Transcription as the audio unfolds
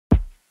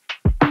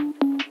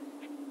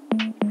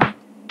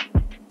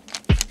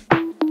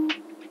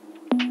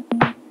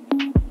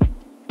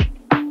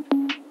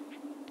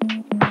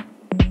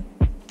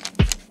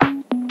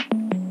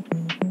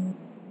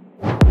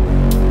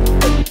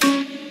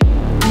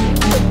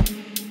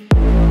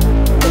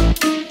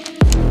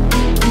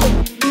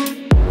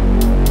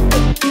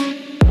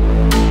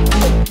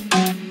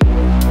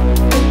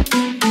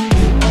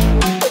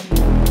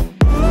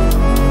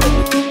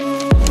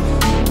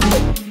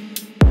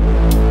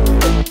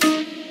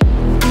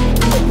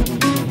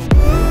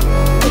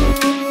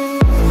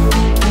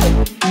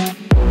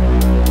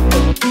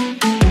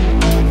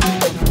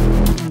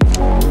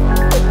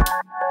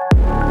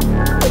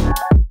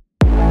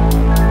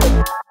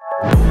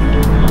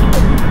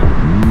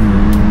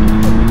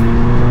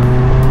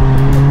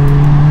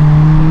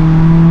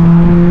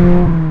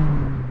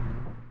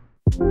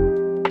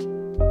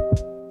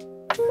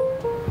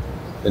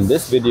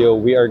this video,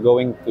 we are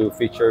going to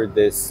feature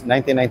this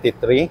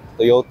 1993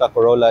 Toyota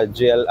Corolla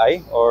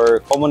GLI,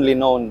 or commonly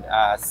known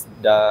as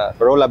the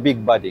Corolla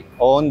Big Body,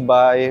 owned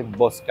by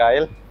Boss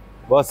Kyle.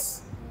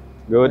 Boss,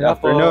 good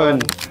afternoon.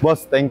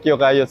 Boss, thank you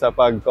kayo sa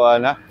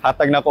pagkuana.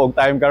 Hatag na ko og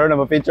time karon na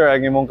ma-feature ang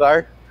imong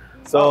car.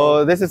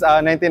 So, this is a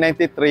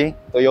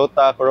 1993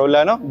 Toyota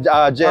Corolla, no?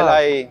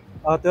 GLI.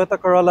 Toyota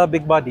Corolla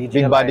Big Body.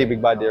 Big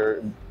GLI. Body, or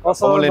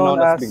also commonly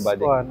known as Big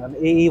Body. Body. An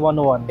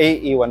AE101.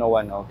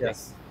 AE101, okay.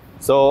 Yes.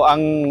 So,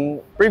 ang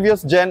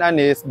previous gen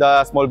is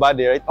the small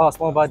body, right? Oh,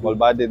 small body. Small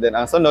body. Then,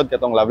 ang sunod,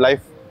 katong Love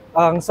Life.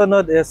 Ang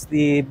sunod is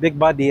the Big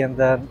Body, and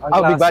then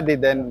ang Big Body,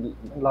 then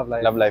Love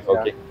Life. Love Life,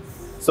 okay.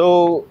 Yeah.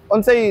 So,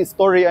 unsay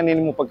story ani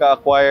mo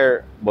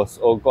pagka-acquire, boss,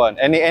 o kuan?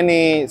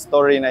 Any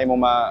story na imo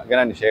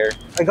maganan share?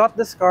 I got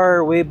this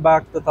car way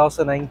back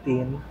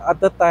 2019. At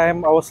the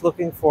time, I was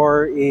looking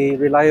for a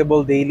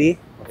reliable daily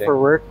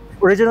for work.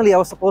 Originally, I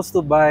was supposed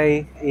to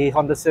buy a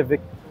Honda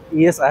Civic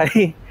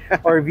ESI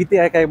or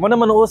VTI kay mo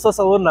naman uso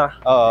sa una.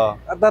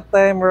 At that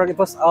time, it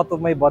was out of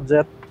my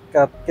budget.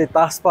 Kay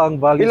taas pa ang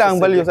value. Pila ang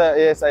value sa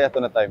ESI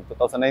ato na time?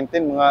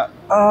 2019 mga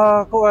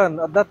kuan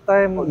at that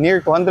time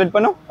near 200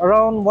 pa, no?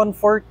 Around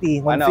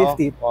 140,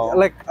 150.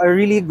 Like a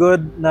really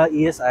good na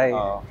ESI.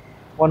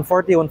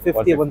 140,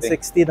 150,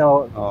 160 na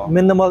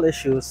minimal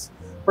issues.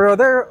 Pero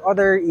there are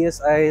other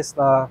ESIs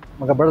na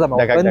magabarda mo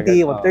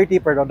 120, 130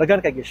 pero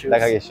daghan kay issues.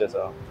 Daghan issues,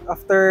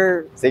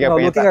 After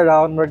looking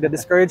around,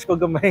 discouraged ko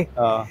gamay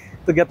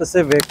to get the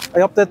Civic.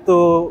 I opted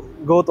to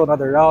go to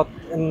another route.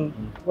 And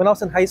when I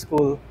was in high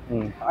school,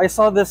 I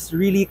saw this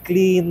really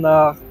clean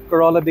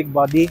Corolla Big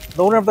Body.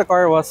 The owner of the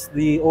car was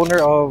the owner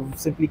of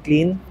Simply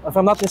Clean. If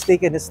I'm not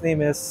mistaken, his name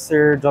is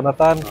Sir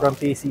Jonathan from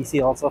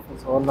PCC also from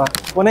Sola.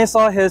 When I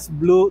saw his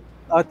blue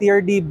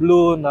TRD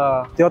blue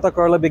na Toyota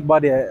Corolla Big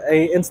Body,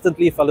 I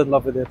instantly fell in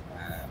love with it.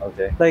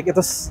 Okay. Like it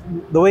was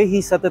the way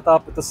he set it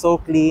up, it was so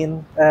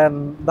clean,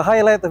 and the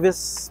highlight of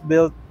his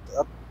build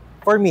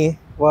for me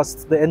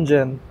was the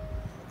engine,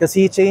 because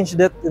he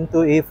changed it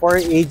into a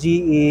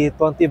 4A-GE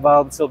 20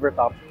 valve silver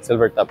top.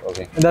 Silver top,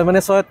 okay. And then when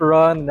I saw it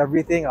run and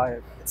everything,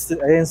 I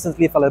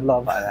instantly fell in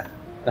love.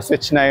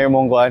 Na-switch na yung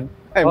mong kuan.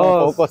 Ay,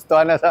 mong focus to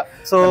na sa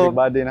Big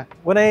Body na.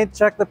 When I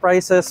checked the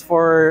prices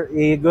for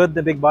a good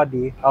Big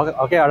Body,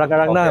 okay,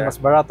 arang-arang na, mas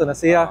barato na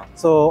siya.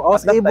 So, I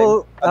was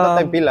able... At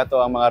that time, pila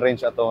to ang mga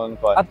range ato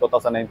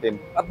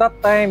 2019? At that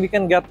time, you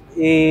can get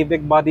a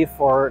Big Body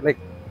for, like,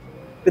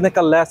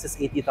 pinaka less is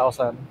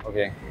 80,000.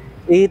 Okay.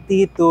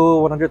 80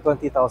 to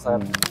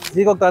 120,000.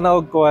 Hindi ko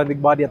tanawag ko ang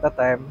Big Body at that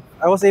time.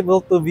 I was able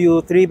to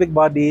view 3 Big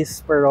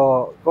Bodies,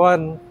 pero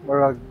kuan,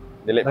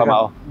 dili pa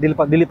mao.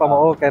 Dili pa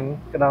mao kan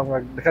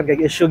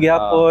kay issue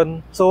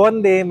gyapon. So one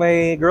day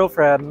my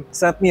girlfriend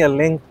sent me a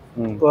link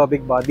to a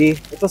Big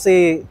Body. It was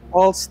a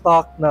all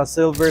stock na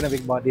silver na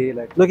Big Body.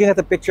 Like looking at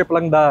the picture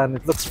pa lang daan,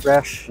 it looks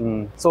fresh.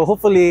 So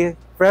hopefully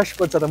fresh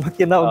po sa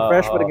makina ug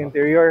fresh pa ring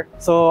interior.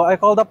 So I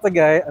called up the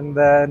guy, and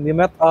then we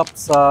met up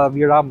sa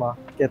Virama.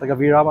 Kaya taga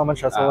Virama man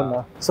siya sa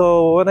una.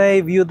 So when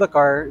I viewed the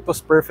car, it was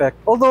perfect.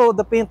 Although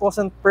the paint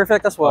wasn't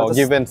perfect as well.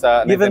 Given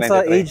sa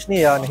age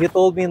niya, he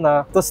told me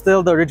na it was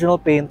still the original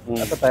paint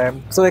at the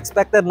time. So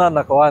expected na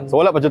nakuan. So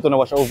wala pa dito na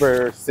wash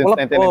over since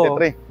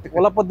 1993?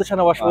 Wala pa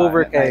siya na wash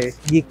over kay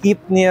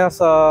gi-keep niya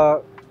sa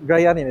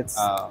grayanin. It's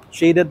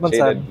shaded man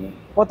sad.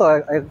 Oto,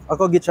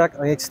 ako gi-check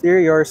ang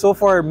exterior. So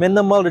far,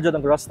 minimal rin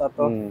ang rust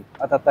ato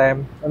at that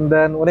time. And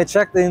then when I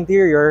checked the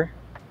interior,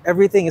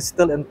 everything is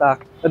still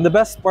intact. And the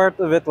best part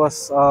of it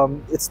was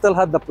it still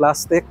had the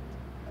plastic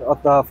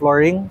at the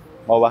flooring.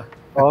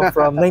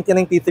 From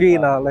 1993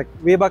 na, like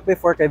way back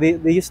before, they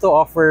used to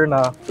offer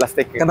na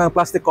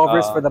plastic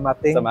covers for the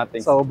matting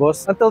sa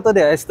ubos. Until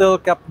today, I still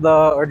kept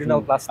the original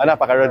plastic.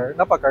 Napaka-rod.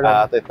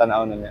 Napaka-rod.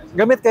 Tanaw na niya.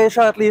 Gamit kayo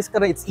siya, at least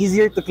it's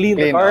easier to clean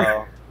the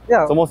car.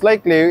 Yeah. So most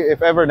likely,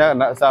 if ever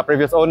na sa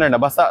previous owner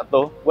nabasa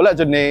to, wala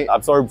jud ni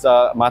absorb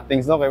sa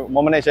mattings, no? Kay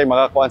mo man siya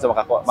makakuan sa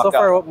So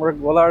far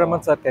wala raman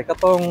sa kay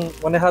katong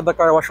when I had the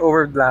car wash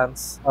over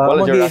glance.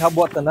 Mo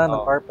gihabot na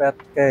ng carpet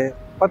kay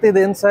pati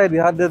the inside we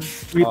had it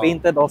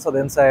repainted also the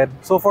inside.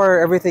 So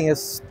far everything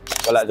is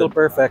still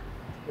perfect.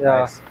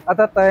 Yeah. Nice. At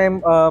that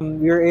time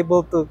we were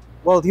able to,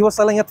 well, he was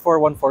selling it for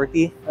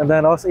 140, and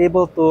then I was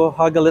able to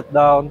haggle it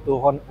down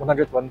to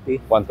 120.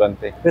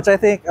 120. Which I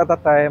think at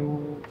that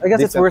time, I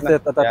guess it's worth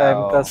it at that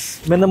time because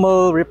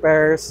minimal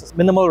repairs,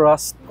 minimal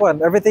rust,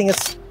 everything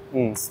is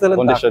still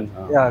intact. Condition.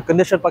 Yeah,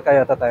 condition pa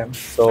kaya at that time.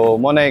 So,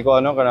 mo na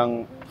ko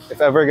kanang if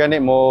ever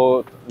gani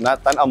mo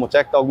natanaw mo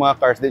check tawag mga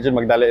cars di jud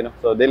magdali, no.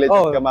 So dili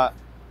jud ka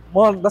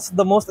well, that's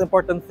the most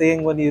important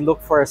thing when you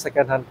look for a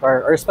second-hand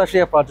car, or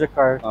especially a project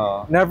car.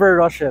 Never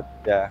rush it.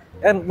 Yeah.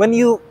 And when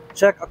you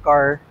check a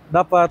car,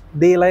 dapat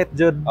daylight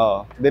jud.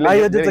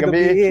 Ayaw jud sa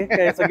gabi.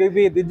 Kaya sa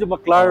gabi, di jud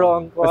maklaro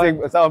ang kuha.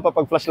 Kasi saan pa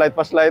pag flashlight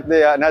di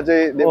na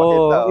di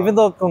makita. Even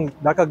though kung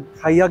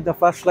nakahayag na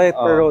flashlight,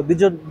 pero di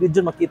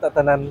jud makita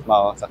tanan.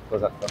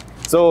 Sakto.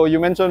 So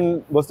you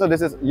mentioned, Boss,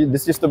 this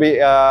used to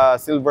be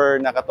silver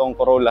na katong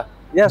Corolla.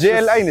 Yes,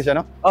 GLI ni siya,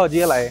 no?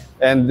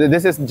 GLI. And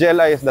this is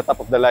GLI is the top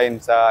of the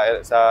line sa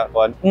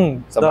kuan.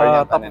 Sa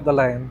variant top of the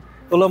line.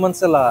 tulo man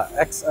sila,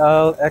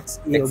 XL,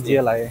 XE, o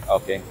GLI.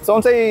 Okay. So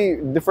unsay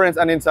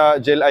difference anin sa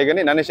GLI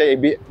gani?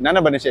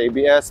 Nana ba ni siya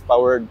ABS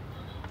powered?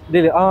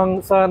 Dili,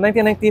 ang sa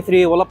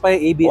 1993 wala pa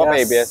yung ABS. Wala pa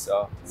ABS,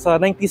 oh.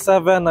 Sa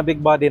 97 na big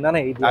body na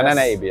ABS.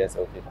 Na ABS,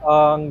 okay.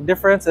 Ang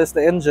difference is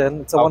the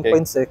engine, it's a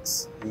 1.6.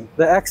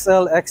 The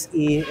XL,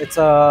 XE, it's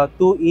a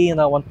 2E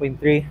na 1.3.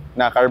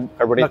 Na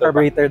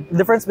carburetor. The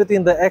difference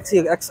between the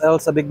XE and XL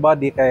sa big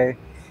body kay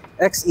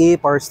XE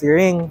power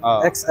steering,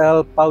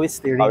 XL power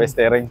steering. Power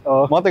steering.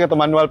 Mo to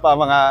gatong manual pa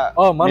mga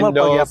manual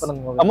pa gyapon ng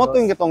Windows. Amo to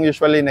yung gatong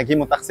usually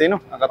naghimo taxi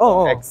no? Ang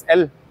katong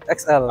XL.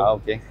 XL.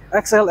 Okay.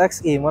 XL,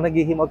 XE, mo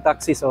naghihimog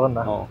taxi sa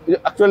una.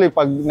 Actually,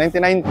 pag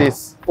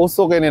 1990s,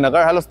 uso kayo ni na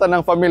car. Halos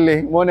tanang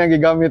family, mo na yung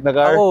gigamit na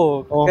car.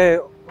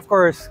 Okay, of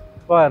course,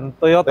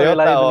 Toyota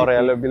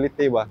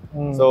reliability ba?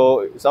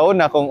 So, sa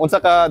una, kung unsa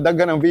ka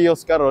daghan ang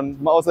Vios karon,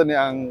 mausa ni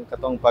ang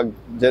katong pag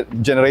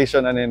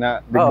generation ani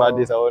na big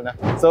body sa una.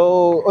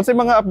 So, unsay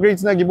mga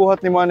upgrades na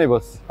gibuhat ni mo ani,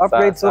 boss?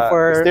 Upgrades so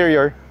far.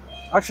 Exterior.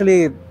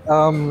 Actually,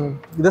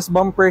 this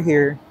bumper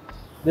here,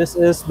 this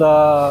is the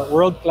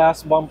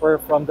world-class bumper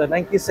from the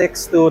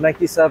 96 to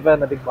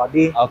 97 na big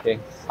body. Okay.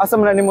 Asa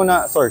man nimo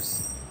na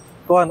source?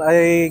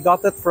 I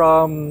got it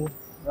from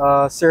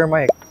Sir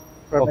Mike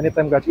from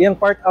Anytime Garage. Iyang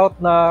part out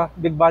na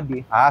big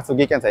body. So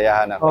gikan sa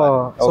iyahan na.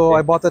 So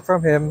I bought it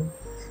from him.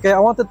 Kaya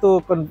I wanted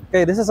to,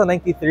 this is a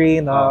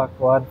 93 na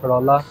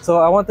Corolla.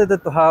 So I wanted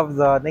it to have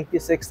the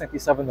 96,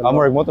 97 na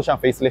look. Mo to siyang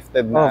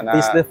facelifted na.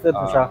 Facelifted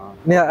na siya.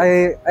 Yeah,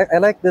 I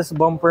like this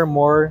bumper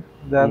more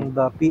than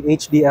the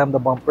PHDM, the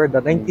bumper.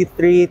 The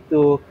 93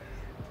 to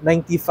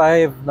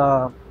 95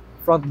 na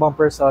front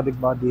bumper sa big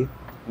body.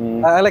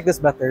 I like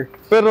this better.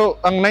 Pero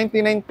ang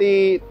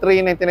 1993,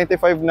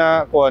 1995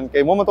 na kuan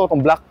kay mo to tong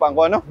black pa ang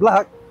kuan no?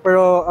 Black.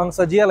 Pero ang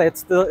sa GLI,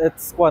 it's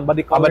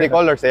body color. Body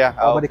color siya.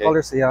 Body color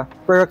siya.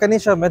 Pero kani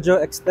siya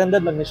medyo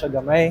extended lang ni siya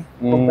gamay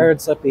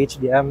compared sa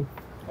PHDM.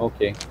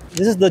 Okay.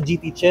 This is the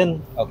GT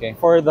chin. Okay.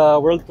 For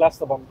the world-class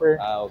na bumper.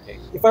 Okay.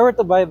 If I were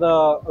to buy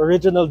the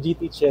original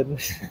GT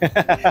chin,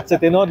 sa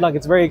tinod lang,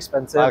 it's very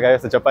expensive. Okay,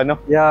 sa Japan, no?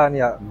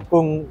 Yeah.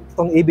 Kung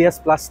itong ABS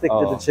plastic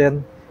dito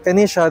chin.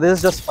 Kani siya, this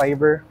is just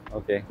fiber.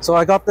 Okay. So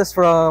I got this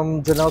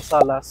from Janelle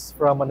Salas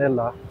from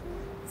Manila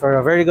for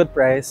a very good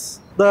price.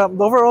 The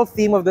overall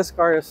theme of this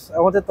car is I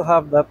wanted to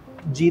have that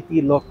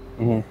GT look.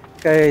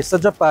 Kaya sa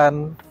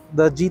Japan,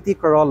 the GT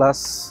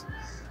Corollas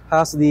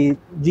has the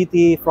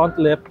GT front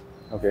lip,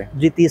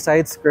 GT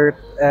side skirt,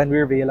 and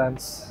rear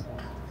valance.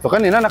 So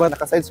kanina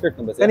naka-side skirt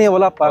na ba siya? Kanina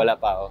wala pa. Wala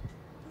pa,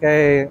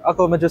 Kaya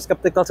ako medyo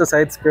skeptical sa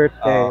side skirt.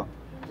 Kaya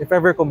if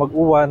ever ko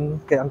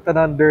mag-uwan, kaya ang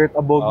tanan dirt,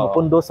 abog,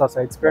 mapundo sa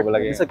side skirt.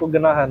 Isa ko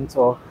ganahan.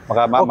 So,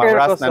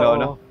 ma-rust na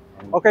no?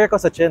 Okay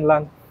ako sa chin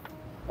lang.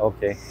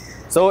 Okay.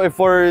 So if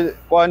for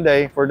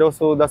those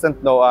who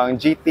doesn't know, ang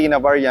GT na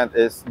variant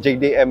is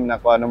JDM na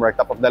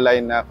top of the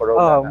line na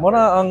Corolla.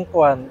 Muna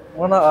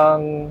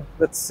ang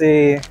let's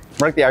say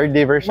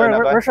TRD version na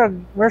ba?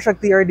 Meron siya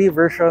TRD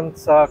version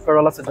sa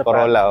Corolla sa Japan.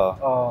 Corolla,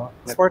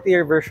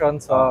 sportier version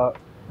sa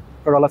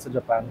Corolla sa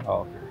Japan.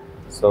 Okay.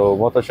 So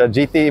moto siya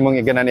GT imong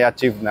igana ni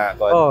achieve na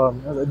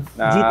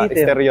na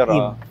GT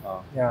exterior.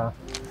 Yeah.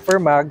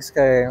 For mags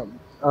kay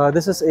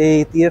this is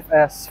a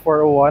TFS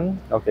 401.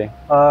 Okay.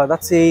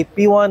 That's a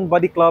P1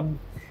 Body Club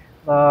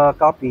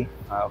copy.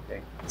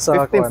 Okay. So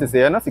 15s is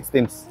yan, no?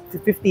 16s?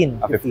 15.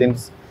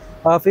 15s.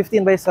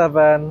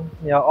 15x7,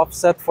 yeah,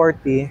 offset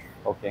 40.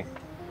 Okay.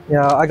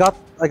 Yeah, I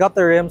got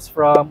the rims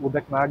from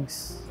Ubek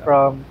Mags,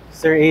 from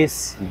Sir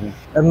Ace.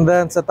 And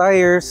then sa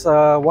tires,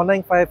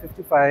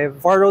 195/55,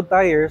 4-road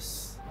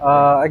tires.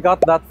 I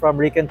got that from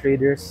Rican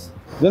Traders.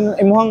 Dun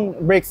imuhang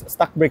brakes,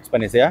 stock brakes pa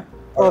ni siya?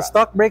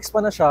 Stock brakes pa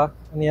na siya.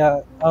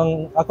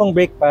 Ang akong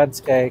brake pads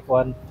kay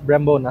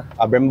Brembo na.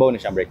 Brembo na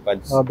siya brake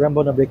pads.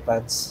 Brembo na brake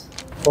pads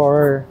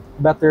for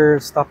better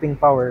stopping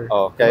power.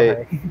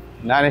 Okay.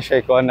 Nani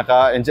siya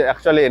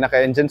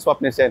naka-engine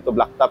swap ni siya into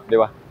blacktop, di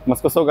ba? Mas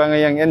kusog ang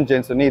ngayang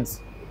engine so needs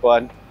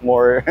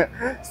more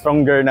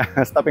stronger na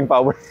stopping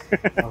power.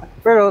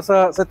 Pero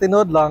sa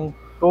tinod lang,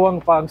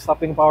 kuwang pa ang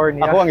stopping power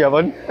niya. Ako ang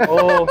yapon?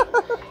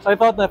 So I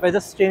thought na if I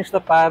just change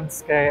the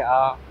pads kay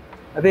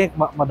I think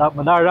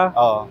Madara.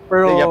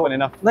 Pero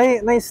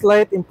na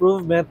slight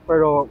improvement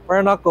pero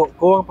parang ako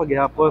kuwang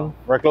paghihapon.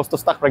 We're close to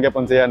stock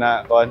paghihapon siya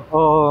na kuan.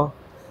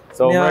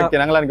 So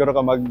kinahanglan guro ka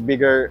mag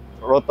bigger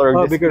rotor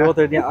disc. Bigger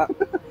rotor niya.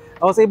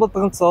 I was able to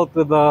consult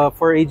with the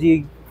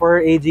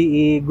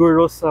 4A-GE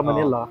gurus sa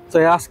Manila. So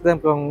I asked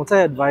them kung what's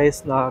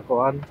advice na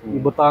kuan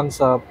ibutang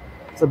sa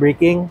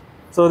braking.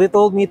 So they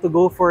told me to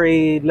go for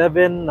a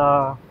 11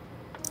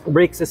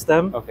 brake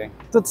system. Okay.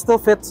 So it still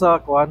fits sa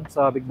kuan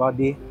sa big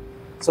body.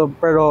 So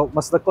pero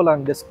mas dako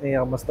lang disc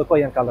niya, mas dako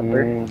yung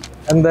caliper.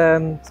 And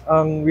then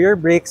ang rear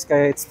brakes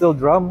kaya it's still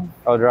drum.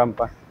 Drum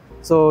pa.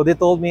 So they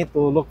told me to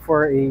look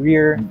for a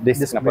rear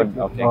disc na brake.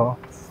 Okay.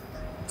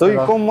 So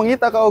kung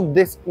mangita ka og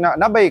disc na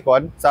nabay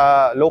kon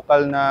sa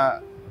local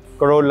na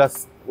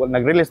Corollas,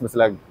 nag-release ba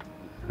sila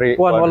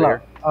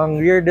Wala.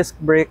 Ang rear disc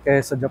brake ay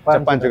sa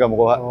Japan. Japan juga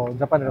makuha. Oh,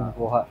 Japan juga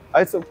makuha.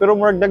 Ay, so, pero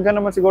murag daghan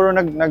naman siguro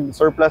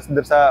nag-surplus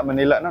dir sa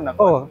Manila no.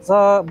 Oh,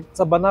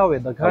 sa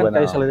Banawe daghan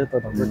kay sila dito.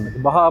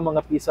 Baha ang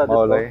mga pisa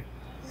dito.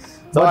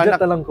 So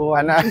budget na lang ko.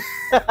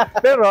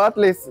 Pero at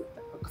least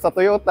sa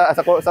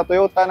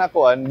Toyota na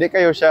kuan, di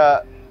kayo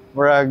siya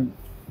murag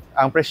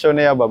ang presyo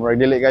niya ba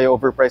murag dili kayo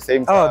overpriced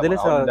same sa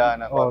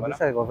Honda na kuan. Di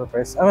siya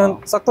overpriced. I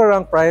mean, sakto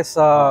lang price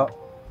sa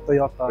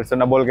Toyota.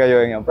 Reasonable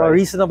kayo yung price.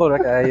 Reasonable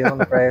kayo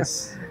yung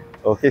price.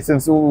 Okay,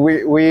 since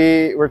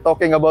we're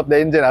talking about the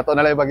engine, ato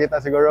na lang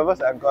ipakita siguro ba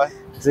sa kuan?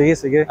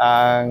 Sige.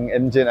 Ang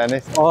engine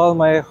anis. All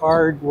my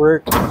hard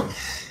work,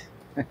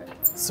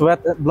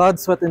 blood,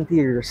 sweat, and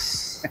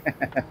tears.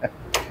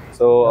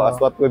 So as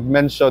what we've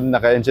mentioned,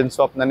 naka-engine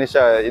swap na ni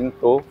siya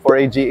into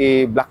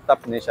 4A-GE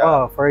blacktop ni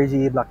siya.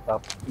 4A-GE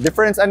blacktop.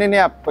 Difference ani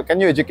niya? Can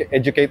you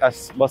educate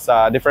us boss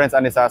sa difference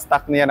ani sa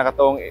stock niya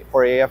nakatong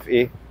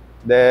 4AFE?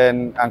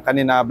 Then ang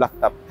kanina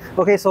blacktop.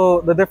 Okay, so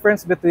the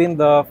difference between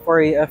the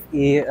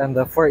 4AFE and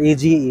the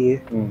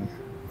 4A-GE,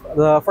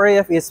 the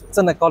 4AFE is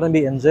an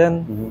economy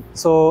engine.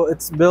 So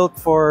it's built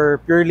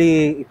for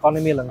purely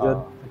economy lang good.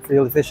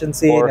 Fuel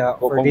efficiency,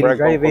 for daily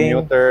driving.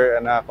 Commuter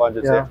and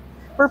yeah.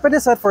 Pwede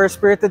set for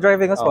spirited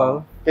driving as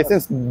well. Okay,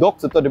 since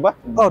dock ito, di ba?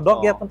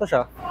 Dock yapon to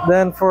siya.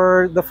 Then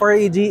for the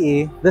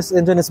 4A-GE, this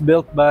engine is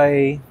built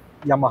by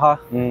Yamaha.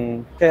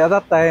 Kaya at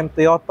that time,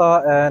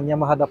 Toyota and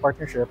Yamaha had a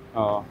partnership.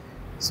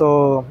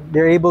 So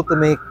they're able to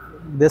make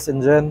this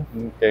engine.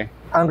 Okay.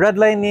 Ang red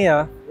line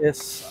niya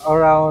is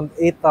around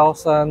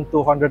 8,200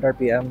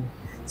 RPM.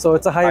 So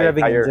it's a high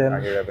revving engine.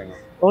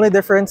 Only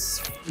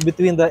difference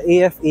between the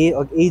AFE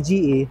and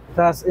AGE, it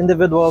has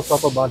individual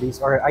throttle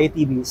bodies or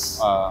ITBs.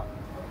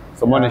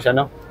 So mo na siya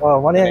no?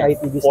 One yung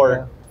ITBs.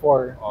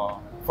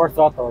 Four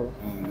throttle.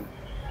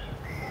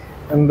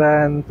 And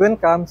then twin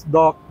cams,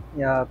 dock,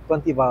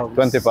 20 valves.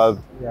 20 valve.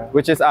 Yeah.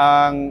 Which is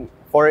ang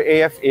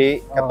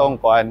 4AFE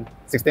katong kuan.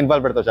 16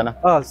 valve to siya na?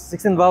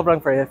 16 valve lang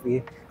for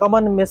AFE.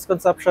 Common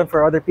misconception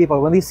for other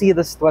people, when they see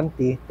this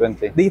 20,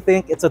 they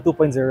think it's a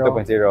 2.0.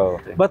 2.0,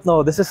 okay. But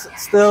no, this is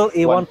still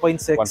a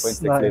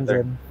 1.6 na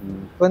engine.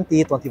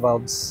 20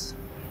 valves.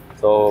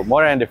 So,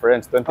 more in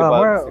difference, 20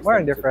 valves. More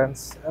in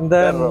difference. And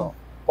then,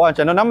 kuan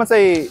siya, no naman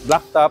say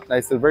black top, na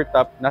silver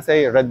top, na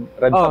say red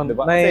top, di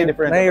ba?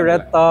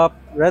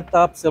 Red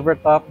top, silver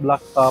top,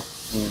 black top.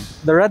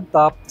 The red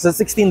top is a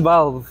 16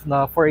 valve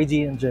na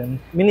 4AG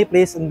engine, mainly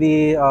placed in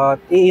the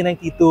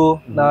AE92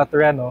 na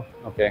Terreno.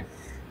 Okay.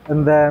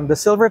 And then the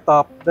silver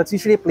top, that's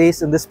usually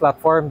placed in this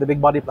platform, the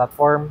big body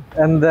platform.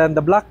 And then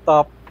the black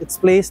top, it's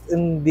placed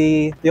in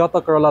the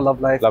Toyota Corolla Love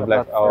Life.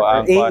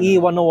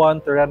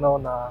 AE101 Terreno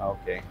na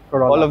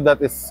Corolla. All of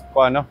that is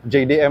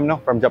JDM no?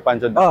 From Japan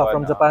dyan.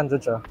 From Japan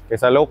dyan siya. Kaya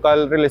sa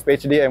local release,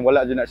 PHDM,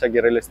 wala dyan na siya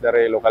gi-release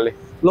dari locally.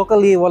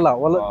 Locally, wala.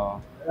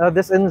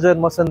 This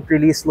engine wasn't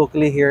released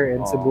locally here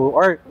in Cebu,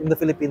 or in the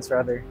Philippines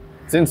rather.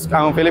 Since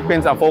ang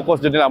Philippines, ang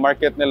focus dyan nila,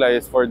 market nila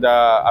is for the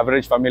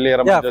average family.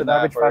 For the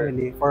average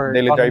family. For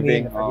daily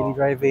driving. Daily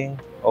driving.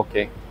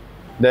 Okay.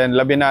 Then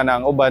labi na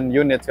ang uban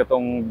units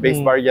katong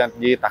base variant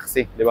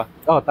taxi, di ba?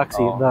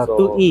 Taxi, the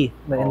 2E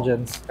na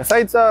engines.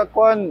 Aside sa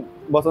kuan,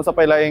 boss sa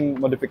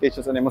pailaing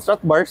modifications ano mo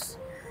strut bars?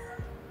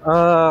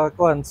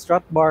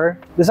 Strut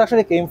bar. This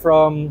actually came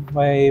from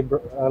my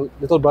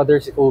little brother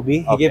si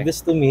Kobe. He gave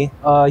this to me.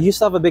 He used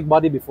to have a big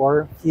body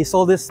before. He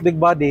sold this big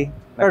body.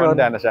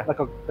 Honda na siya.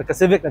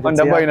 Naka-Civic na dyan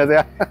siya. Honda boy na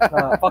siya.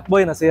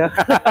 Fuckboy na siya.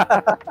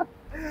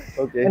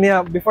 Okay.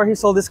 And before he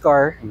sold this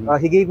car,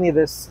 he gave me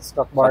this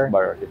strut bar.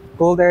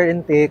 Cold air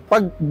intake.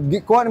 Pag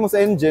kuha mo sa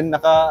engine,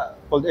 naka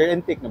cold air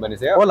intake na ba ni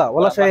siya?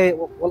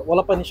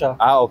 Wala pa ni siya.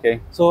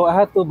 Okay. So I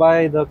had to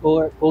buy the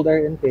cold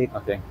air intake.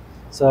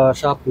 Sa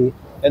Shopee.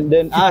 And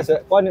then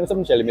kuha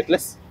mo siya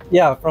limitless?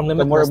 Yeah, from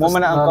limitless. Mo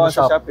man ang kuha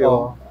sa Shopee.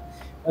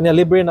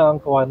 Libre na ang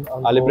kuha.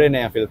 Libre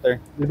na yung filter.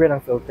 Libre na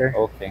ang filter.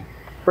 Okay.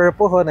 Per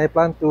pohon, I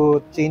plan to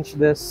change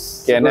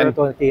this Canon.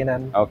 to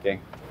Canon. Okay.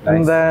 Nice.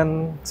 And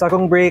then, sa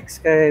akong brakes,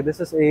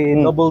 this is a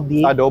double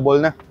D. Double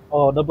na?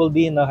 Double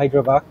D na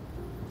hydrovac.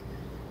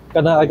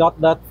 I got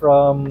that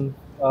from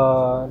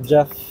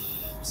Jeff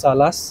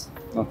Salas.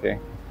 Okay.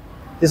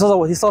 He's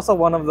also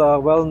one of the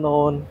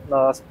well-known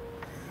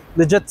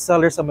legit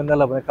sellers sa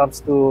Manila when it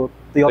comes to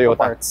Toyota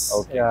parts.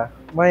 Okay. Yeah.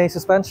 My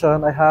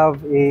suspension, I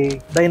have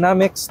a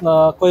Dynamics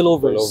na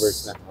coilovers.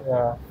 Coilovers na. Okay.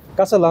 Yeah.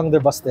 Kaso lang,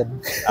 they're busted.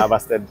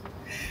 Busted.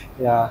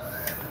 Yeah.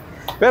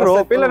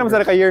 Pero pila naman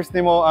sa ka-years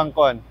nimo ang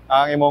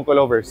imong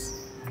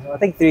coilovers? I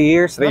think 3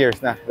 years. 3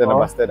 years na. Then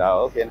busted.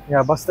 Okay.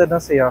 Yeah, busted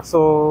na siya.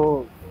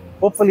 So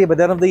hopefully by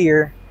the end of the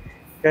year,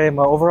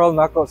 ma-overhaul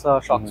na ako sa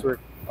shocks work.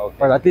 Okay.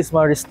 Or at least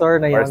ma-restore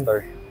na yan.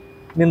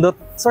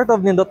 Sort of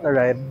nindot na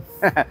ride.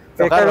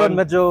 Kaya karon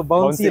medyo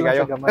bouncy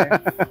lang siya gamay.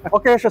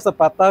 Okay siya sa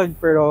patag,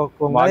 pero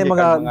kung may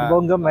mga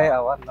buong gamay,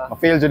 awan na.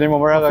 Ma-feel dyan mo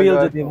mura ka.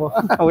 Ma-feel dyan mo.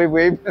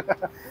 Wave.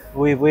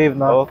 Wave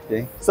na.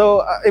 Okay.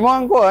 So,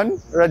 imong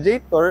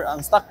radiator, ang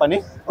stock pa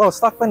ni?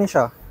 Stock pa ni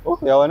siya.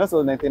 Okay, awan na.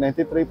 So,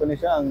 1993 pa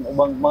ni siya. Ang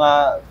ubang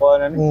mga kuha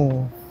na ni.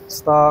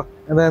 Stock.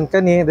 And then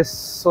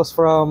this was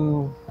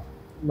from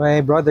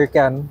my brother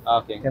Ken.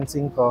 Okay. Ken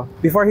Cinco.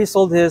 Before he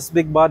sold his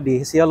big body,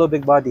 his yellow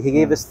big body,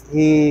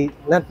 he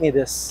lent me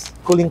this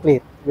cooling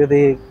plate with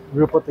a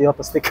Grupo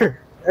Toyota sticker.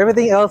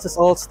 Everything else is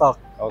all stock.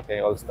 Okay,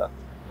 all stock.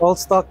 All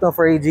stock na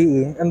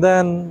 4A-GE. And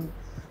then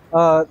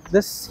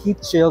this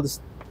heat shield,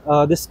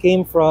 this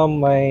came from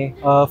my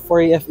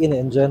 4AFE na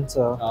engine,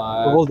 so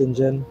old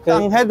engine.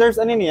 Ang headers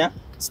ano niya?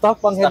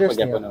 Stock pang headers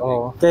niya.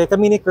 Oh. Kaya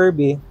kami ni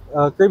Kirby,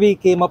 Kirby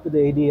came up with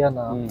the idea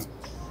na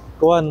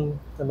kuwan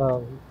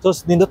kanang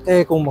tos nindot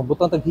kay kung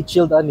mabutang tag heat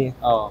shield ani.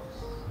 Oh.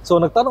 So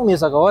nagtanong mi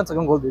sa kawan sa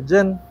kang gold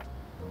engine.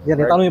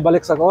 Yan itanong mi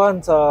balik sa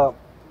kawan sa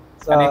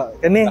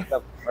kani.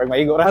 Or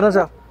maigo ra. Ano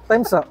siya?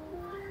 Time sa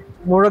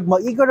murag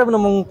maigo ra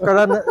namong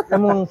karan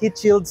among heat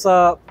shield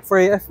sa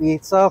 4AFE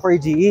sa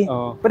 4AGE.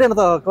 Pwede na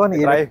to kuwan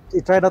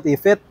i-try not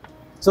i-fit.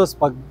 So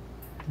pag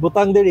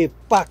butang diri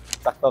pak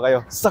sakto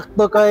kayo.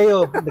 Sakto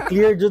kayo. The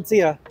clear jud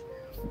siya.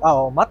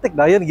 Matik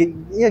na yan.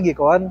 Iya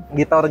gikuan,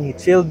 gitawag ng heat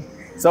shield.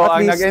 So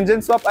ang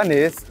nag-engine swap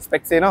is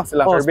Spec-c, no?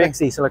 Sila Kirby?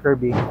 Spec-c, sila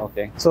Kirby.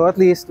 Okay. So at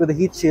least with the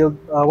heat shield,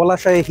 wala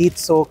siya heat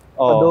soak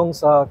padong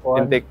sa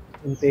kuan.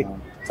 Intake.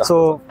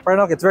 So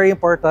parang it's very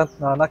important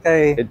na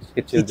nakay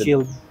heat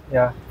shield.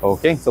 Yeah.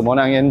 Okay. So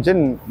muna ang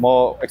engine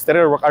mo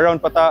exterior work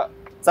around pata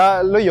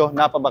sa luyo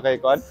napa ba kay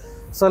kuan?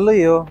 Sa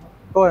luyo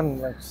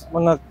kuan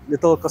mga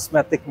little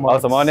cosmetic mo.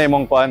 So mo na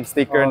imong kuan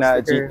sticker na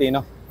GT,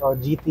 no?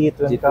 GT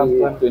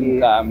twin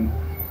cam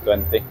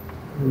 20.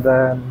 And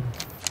then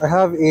I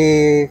have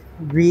a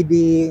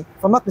greedy,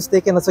 if I'm not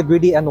mistaken, that's a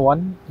greedy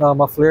N1 na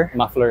muffler.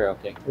 Muffler,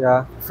 okay.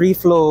 Yeah, free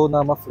flow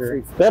na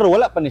muffler. Pero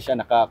wala pa ni siya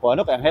nakakuha,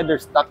 no? Kaya ang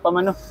header stock pa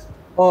man, no?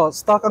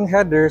 Stock ang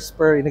headers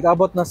per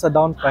nag-abot na sa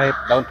downpipe.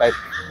 Downpipe.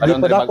 Di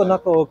pa dako na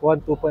ko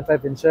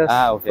 2.5 inches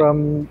okay.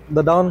 From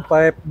the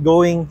downpipe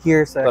going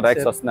here sa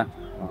exit. Exhaust na.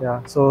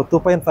 Yeah, so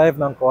 2.5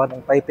 ng kuan ang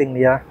piping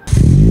niya.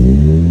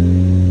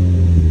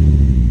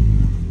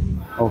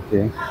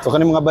 Okay. So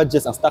kaning mga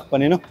badges ang stock pa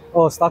ni, no?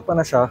 Stock pa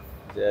na siya.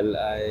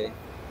 GLI,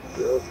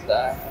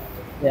 Toyota.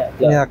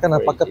 Yeah, kana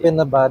pagkapin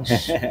na badge.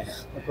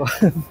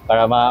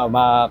 Para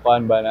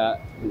ma-kuan ba na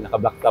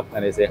naka-black top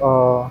na ni siya.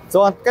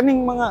 So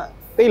kaning mga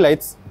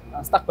taillights,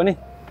 stock pa ni.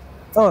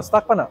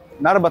 Stock pa na.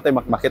 Nara ba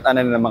tayo makita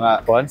na ng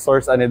mga kuan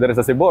source ani diri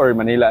sa Cebu or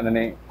Manila na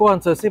ni? Kuan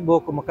sa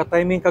Cebu kung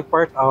maka-timing kag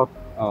part out.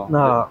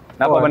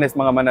 Napabanis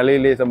mga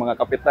manalili sa mga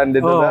kapitan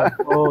dito sa.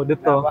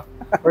 Dito.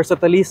 Or sa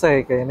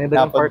Talisay kay na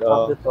dagang part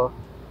out dito.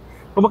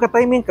 Kung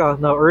maka-timing ka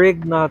na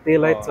rig na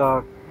taillight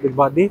sa big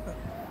body,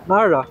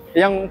 nara.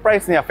 Yung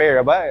price niya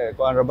fair ba?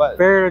 Kuan ra ba?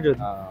 Fair jud.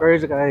 Fair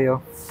jud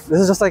kayo. This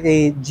is just like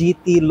a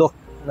GT look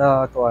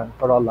na kuan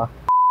Corolla.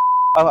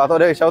 Ato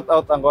day shout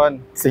out ang kuan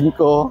 5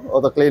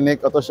 Auto Clinic,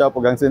 Auto Shop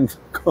ug ang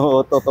 5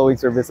 Auto Towing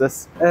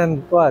Services.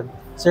 And kuan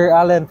Sir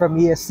Allen from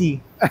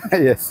ESC.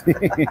 Yes.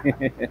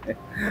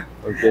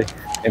 Okay.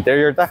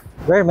 Interior ta.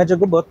 Very medyo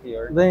gubot.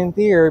 The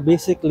interior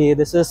basically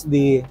this is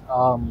the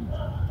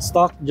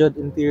stock jud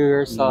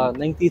interior sa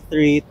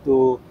 93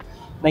 to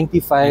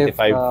 95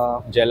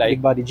 GLI.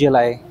 Big body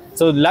GLI.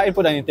 So lain po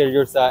ang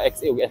interior sa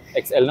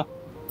XL, no?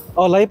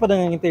 Lain pa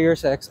ng interior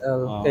sa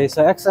XL. Kay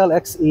sa XL,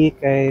 XE,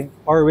 kay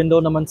power window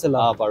naman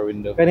sila. Power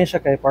window. Kaya siya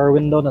kay power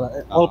window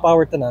na all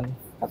power tanan.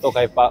 Ato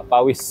kay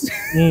pawis.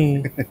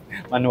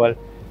 Manual.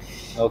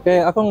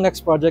 Okay, akong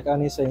next project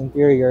ani sa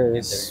interior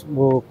is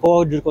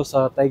co-order ko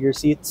sa Tiger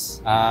seats.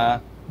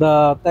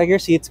 The Tiger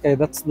seats kay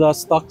that's the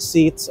stock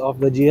seats of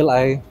the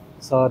GLI.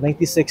 So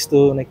 96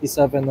 to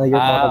 97 na year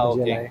model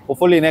GLI.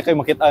 Hopefully na kayo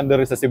makita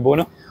under sa Cebu,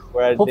 no?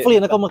 Hopefully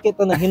na ko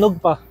makita na hinog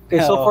pa.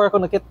 Kay so far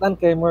ako nakitaan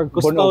kay more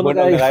gusto na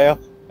kayo.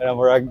 Kaya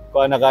murag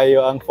kuha na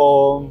kayo ang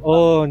foam.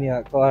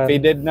 Niya, kuha.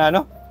 Faded na,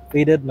 no?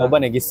 Faded na. Ba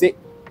nagisi?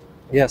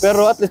 Yes.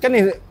 Pero at least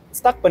kani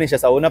stock pa ni siya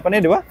sa una pa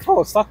ni, di ba?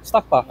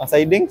 Stock pa. Ang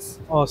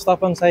sidings? Stock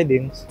ang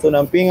sidings. So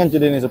nampingan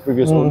jud din sa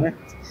previous owner.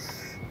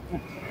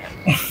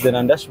 Then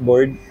ang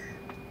dashboard.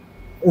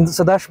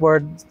 Sa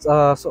dashboard,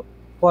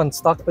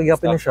 stock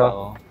pagyapin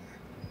siya.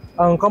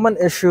 Ang common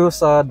issue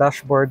sa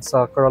dashboard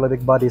sa Corolla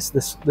big body is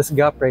this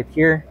gap right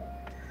here.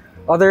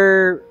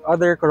 Other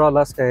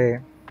Corollas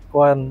kay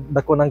kuan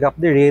dako nang gap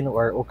diri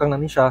or ukang na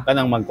ni siya.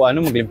 Kanang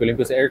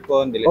maglimpyo-limpyo sa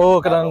aircon, dili.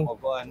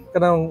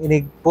 Kanang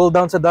inig pull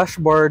down sa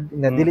dashboard,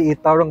 dili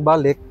itawrang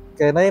balik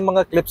kay na yung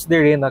mga clips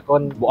diri na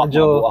kon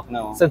medyo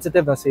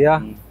sensitive na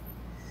siya.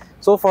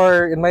 So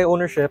far in my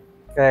ownership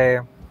kay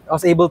I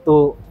was able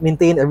to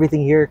maintain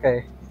everything here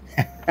kay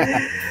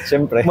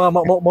Siyempre.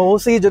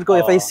 Mausi jud ko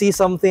if I see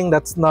something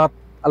that's not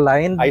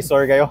aligned.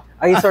 Eyesore kayo.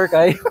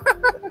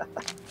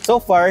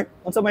 So far,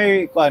 unsa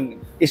may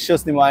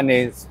issues ni mo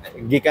ani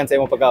gikan sa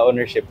imong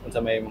pagka-ownership, unsa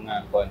may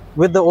mga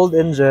with the old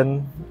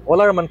engine,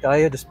 wala raman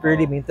kayo, just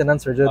purely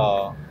maintenance or jud.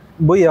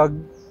 Buyag,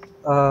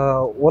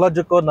 wala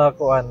jud ko na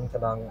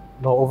kanang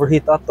no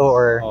overheat ato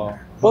or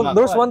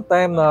there was one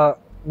time na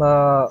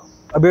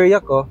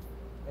aberya ko.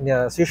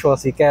 As usual,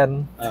 si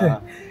Ken.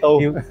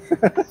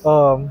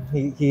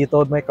 He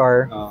towed my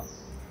car.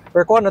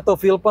 Pero kuha na to,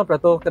 fuel pump na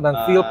to, kanang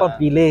fuel pump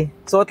relay.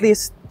 So at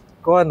least,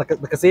 kuha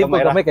nakasave ko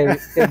kami kay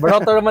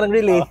baroto naman ang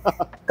relay.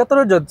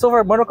 Katulad jud, so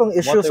far mo kong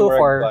issue so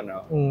far.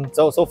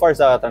 So far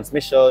sa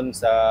transmission,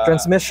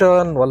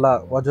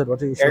 wala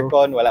issue.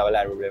 Aircon, wala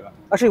problema.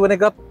 Actually,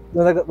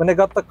 when I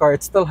got the car,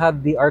 it still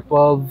had the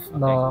R12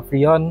 na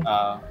Freon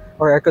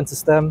or aircon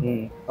system.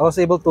 I was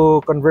able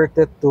to convert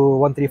it to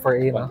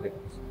 134A na.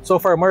 So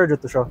far, marjo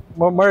to siya.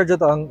 Marjo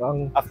to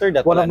ang after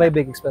that, one of my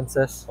big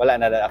expenses. Wala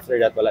na. After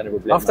that, wala na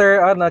problema. After,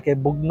 kay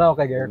bugnaw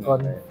kay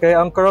aircon. Kaya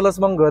ang Corollas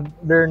Manggod,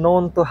 they're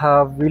known to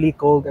have really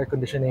cold air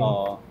conditioning.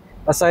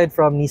 Aside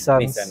from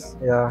Nissans.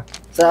 Yeah.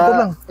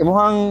 Sa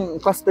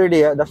imuhang cluster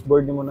di,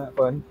 dashboard ni mo na,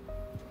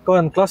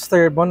 Kuan,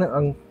 cluster,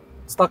 ang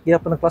stock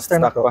yapon ng cluster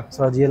na ko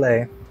sa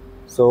GLA.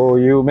 So,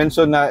 you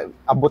mentioned na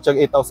abot siya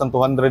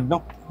 8,200,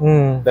 no?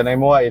 Danay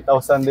mo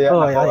 8,000 diya.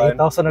 Oh, yeah,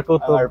 8,000 na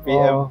kutob.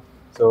 RPM.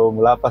 So,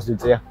 mulapas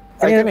dito siya.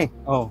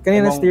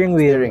 Kanina steering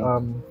wheel.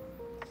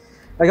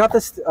 I got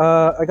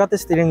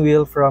this steering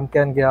wheel from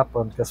Ken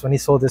Gapon because when he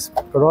sold this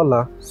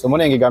Corolla. So, mo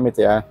na yung gigamit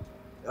siya?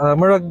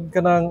 Marag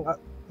ka ng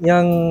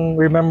yung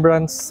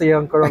remembrance sa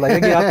yung Corolla.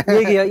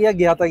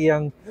 Gihatag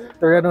yung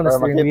Terreno na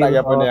steering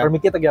wheel. Para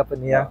makita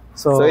gyapon niya.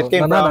 So it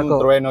came from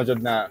Terreno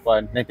jud na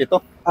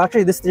 92?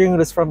 Actually, this steering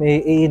wheel is from a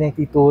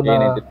AE92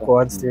 na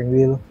quad steering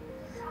wheel.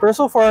 Pero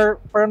so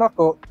far, para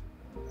nako,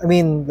 I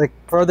mean, like,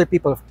 for other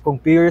people, kung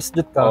peers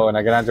jud ka.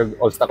 Naganan jud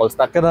all stock.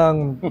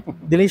 Kanang,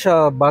 dili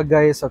siya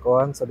bagay sa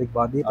kuan, sa big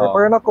body. Pero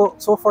para nako,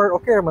 so far,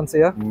 okay naman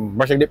siya.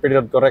 Mas hindi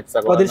period correct sa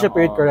kuan. Dili siya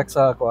period correct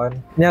sa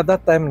kuan. At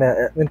that time,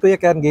 when Kuya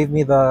Ken gave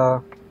me the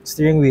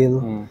steering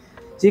wheel,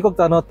 sikog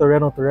tano,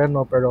 Terreno,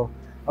 pero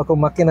ako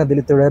makina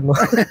dili Terreno.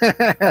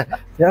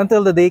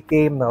 Until the day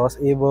came na I was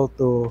able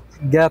to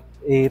get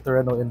a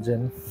Terreno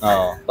engine.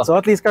 So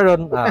at least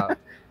karon,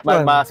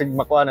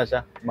 makuha na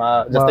siya.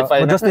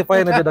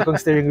 Ma-justify na dyan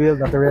akong steering wheel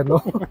na Terreno.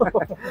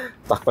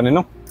 Stock pa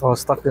nino?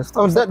 Stock din.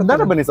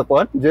 Dala ba ni sa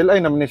kuhan? GLI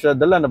naman ni siya.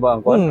 Dala na ba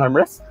ang kuhan?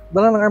 Armrest?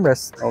 Dala ng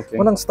armrest.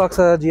 Okay. Unang stock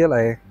sa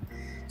GLI.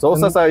 So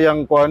usa sa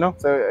iyang kuhan, no?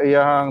 Sa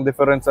iyang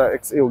difference sa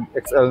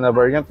XL na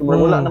variant,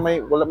 wala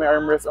may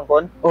armrest ang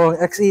kuhan?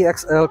 XE,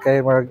 XL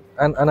kay marag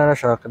ano na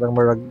siya kanang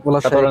marag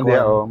wala siya. Katulad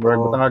diya marag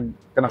butang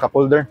kanang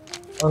ka-folder.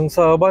 Ang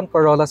sa ban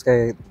Corollas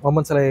kay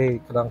mamon sila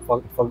kanang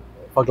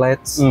fog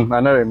lights.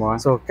 Ano rin mo?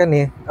 So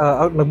kani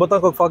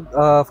nagbutang ko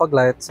fog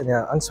lights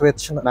niya. Ang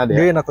switch na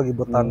diri na ko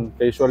gibutang.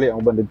 Usually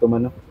ang uban dito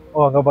man, no?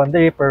 Ang uban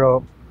diri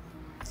pero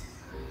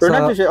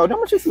naman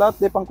siya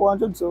slot di pang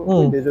kuhan jud, so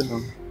pwede jud, no?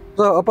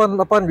 So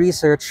upon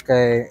research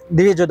kay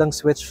dili jud ang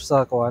switch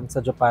sa kuan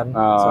sa Japan.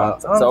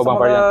 Sa ubang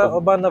variant.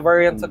 Uban na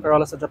variant sa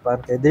Corolla sa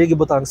Japan kay dili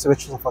gibutang ang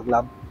switch sa fog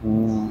lamp.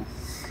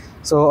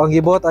 So ang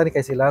gibot ani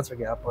kay si Lance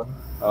gyapon.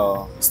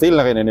 Still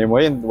na kinini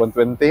mo yun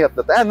 120 at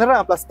that.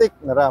 Nara plastic.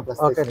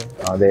 Okay.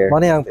 There.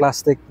 Mano yung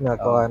plastic na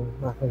kuan.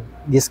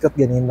 Giskat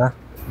ganin na.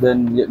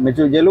 Then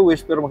medyo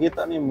yellowish pero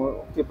makita ni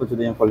mo okay pa jud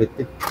yung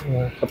quality.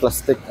 Sa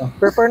plastic.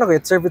 Pero no,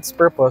 it serves its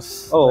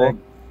purpose. Like,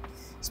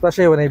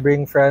 especially when I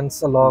bring friends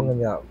along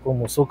and kung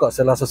musuka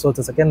sila sa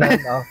sultan sa kinan.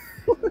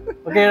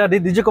 Okay na,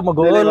 did you ko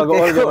mag-uol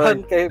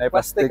kay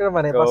plastic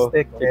naman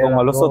plastic. Kaya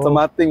kung malusot sa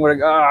mating,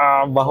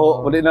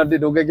 baho, muli na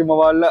didugay yung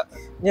mawala.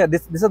 Yeah,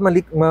 this is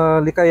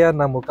malikayan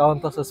na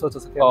mo-count sa sultan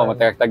sa kinan.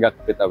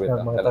 matagak-tagak, pita.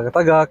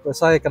 Matagak-tagak,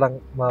 usay ka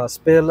lang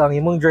ma-spill ang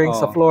imong drink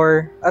sa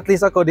floor. At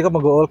least ako, di ko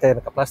mag-uol kaya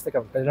naka-plastic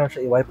ako, kaya na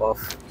siya i-wipe off.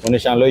 Muna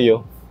siyang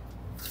loyo.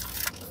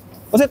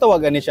 Kasi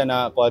tawagan niya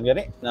na kuhan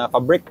gani, na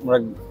ka-break,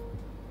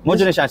 mo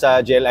dyan siya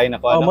sa GLI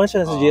na kuha, mo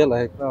siya sa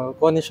GLI.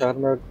 Kuha niya siya.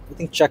 I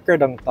think checkered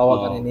ang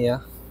tawagan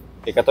niya.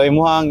 Okay, katoy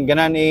mo hang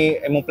ganan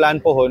imong plan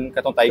pohon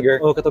katong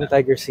Tiger. Katong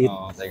Tiger seat.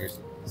 Tiger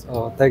seat.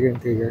 Tiger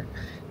interior.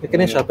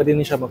 Kaya siya, pwede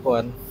niya siya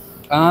makuhaan.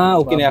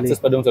 Okay na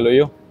access pa doon sa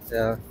loyo.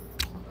 Yeah.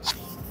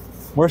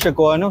 More siya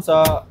kuha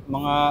sa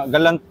mga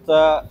galant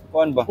sa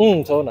kuhan ba?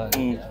 So na.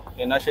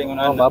 Kaya na siya yung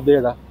unahan.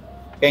 Babler na.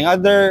 Kaya yung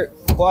other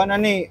kuha na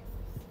ni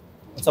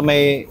sa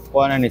may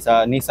kuha na ni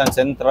sa Nissan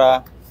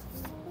Sentra,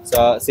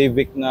 sa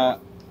Civic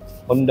na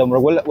Honda,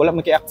 wala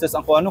maki-access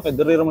ang kuano kay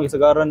diri ra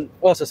magisagaran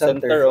sa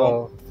center.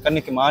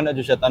 Kani kimaana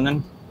jud siya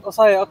tanan.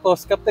 Ako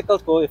skeptical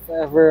ko if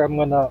ever I'm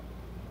gonna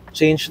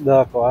change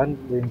the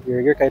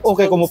interior kay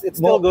it's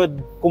still good.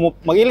 Kung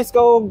mag-ilis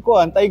ka og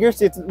kuan Tiger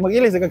seats,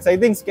 mag-ilis kag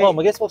sidings kay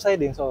mag-ilis ko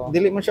sidings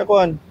dili man siya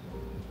kuan.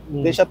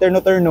 Di siya terno.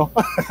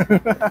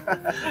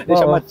 Di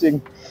siya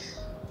matching.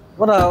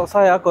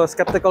 Ako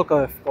skeptical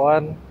ko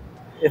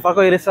if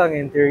ako ilis ang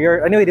interior,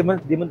 anyway, di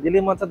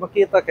man sad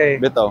makita kay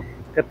bitaw.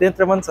 Katint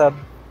man sad.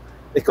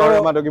 Ikaw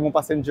naman dog imong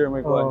passenger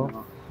may kuan.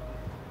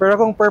 Pero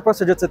akong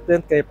purpose jud sa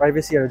tent kay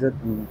privacy jud.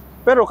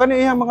 Pero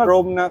kani iyang mga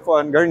chrome na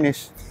kuan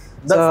garnish.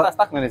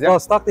 Stock na niya.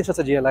 Stock din siya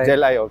sa GLI.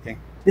 GLI, okay.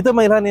 Dito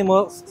may ilhan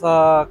mo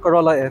sa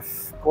Corolla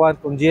if kuan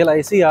kung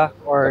GLI siya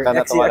or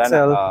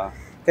XE-XL.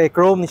 Kay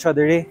chrome ni siya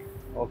diri.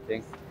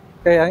 Okay.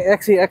 Kay ang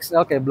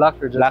XE-XL kay black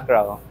jud. Black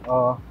raw.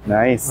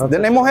 Nice.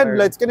 Then imong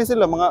headlights kani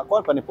sila mga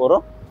kuan pa ni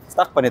puro.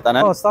 Stock pa ni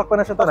tanan? Stock pa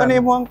na siya tanan.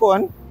 Kani mo ang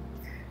kuhan?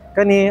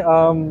 Kani,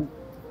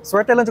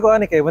 swerte lang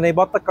siya kay when I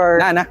bought the car,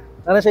 na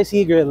siya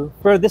si grill.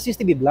 Pero this used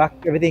to be black.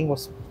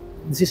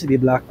 This used to be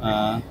black.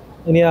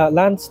 Niya,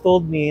 Lance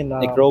told me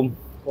na Ni chrome.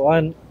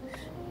 kuan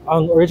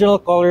ang original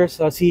color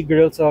sa C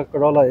grill sa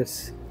Corolla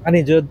is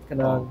ani jud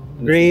kanang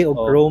gray o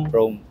chrome.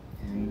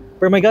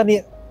 Pero may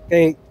gani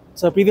kay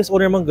sa previous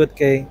owner man good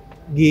kay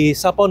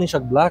gisapaw ni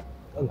siya black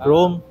ang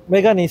chrome.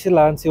 May gani si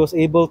Lance, he was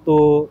able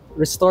to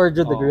restore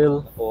jud the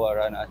grill.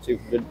 Para na achieve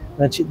jud.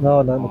 Na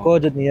ko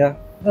jud niya.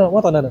 No,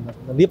 mo na.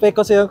 Di pa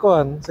ko siyang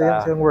kuan,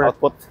 siyang work.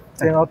 Output.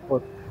 Siyang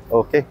output.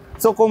 Okay.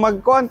 So kung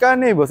magkuhan ka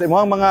ni boss, imo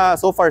ang mga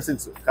so far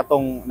since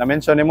katong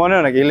na-mention nimo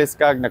no, nag-ilis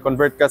ka,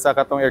 na-convert ka sa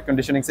katong air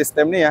conditioning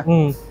system niya.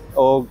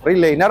 O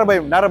relay,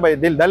 narabay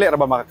dali ra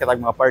ba makakita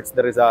mga parts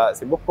diri sa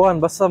Cebu? Kuan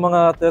basta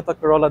mga Toyota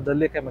Corolla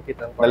dali kay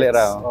makita ang parts. Dali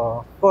ra.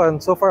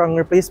 Kuan so far ang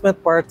replacement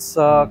parts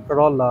sa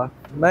Corolla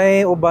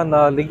may uban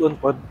na ligon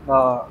pod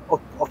na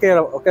okay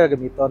ra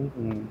gamiton.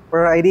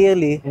 Pero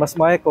ideally mas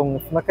may kung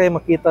nakay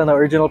makita na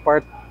original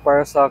part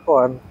para sa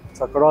kuan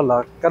sa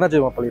Corolla, kana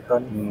dyan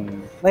mapalitan.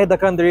 May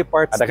dakan diri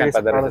parts diri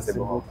sa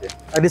Cebu. Okay.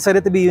 I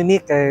decided to be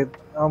unique kay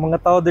ang mga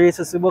tao diri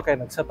sa Cebu kay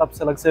nag-set up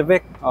sila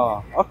Civic.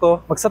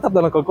 Ako, mag-set up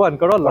na lang ko kuan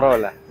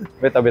Corolla.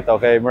 Bitaw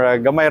kay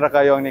murag gamay ra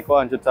kayo ang ni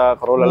kuan jud sa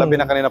Corolla labi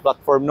na kanina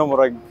platform no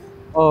murag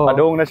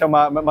padung na siya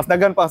mas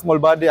dagan pa ang small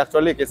body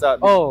actually kaysa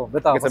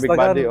kaysa big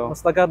body.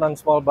 Mas dagan ang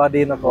small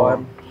body na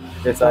kuan.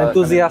 Kaysa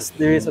enthusiast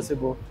diri sa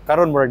Cebu.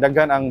 Karon murag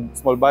daghan ang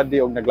small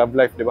body og nag-love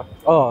life, di ba?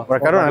 Murag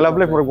karon ang love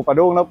life murag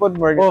padung na pod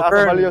murag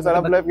asa value sa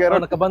love life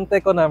karon. Nakabantay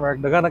ko na murag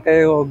daghan na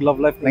kayo og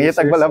love life.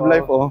 Nangitag ba love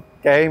life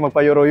kay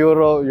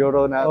magpa-euro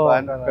na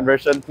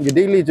conversion.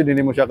 Daily jud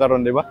nimo siya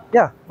karon, di ba?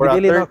 Yeah, for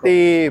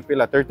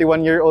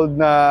 31-year-old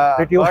na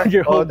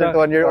 31-year-old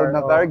na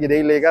car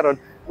gidaily karon.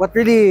 What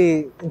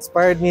really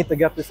inspired me to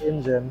get this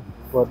engine,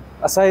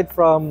 aside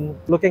from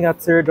looking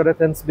at Sir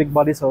Doroten's big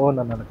body sa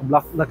una na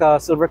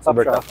naka-silver top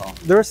siya,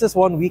 there was this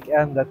one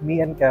weekend that me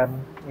and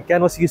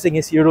Ken was using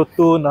his Euro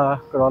 2 na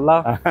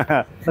Corolla.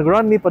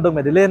 Nag-run me pa dong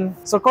Medellin.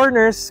 So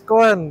corners,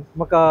 bukod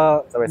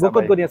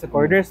ko niya sa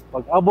corners.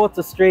 Pag abot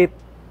sa straight,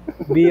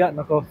 biya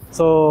nako.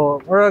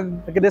 So, murag,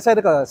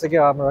 nag-decide ka, sige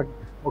murag,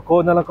 magko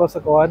na lang ko sa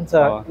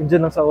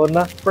engine lang sa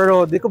una.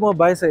 Pero di ko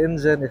mabay sa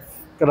engine if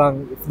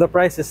the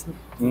price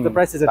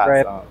isn't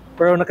right.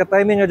 Pero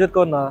naka-timing nga jud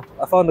ko na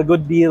I found a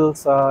good deal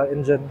sa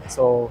engine.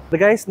 So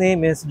the guy's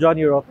name is John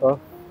Uroto.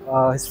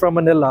 He's from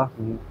Manila,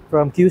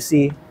 from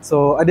QC.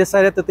 So I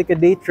decided to take a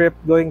day trip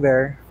going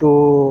there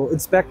to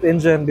inspect the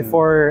engine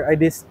before I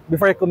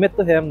commit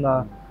to him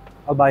na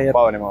I'll buy it.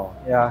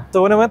 Yeah.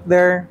 So when I went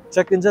there,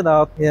 checked the engine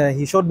out,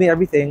 he showed me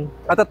everything.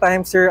 At the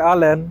time, Sir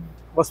Allen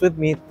was with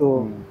me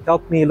to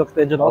help me look at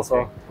the engine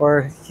also.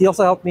 Or he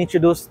also helped me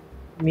introduce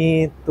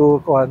me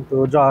to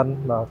John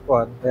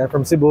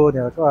from Cebu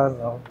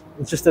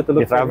interested to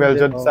look for travel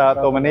jud sa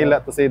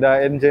Manila to see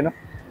the engine.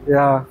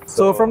 Yeah.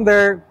 So from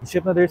there,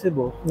 ship na there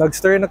Cebu.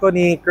 Nag-stir na ko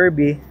ni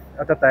Kirby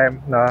at the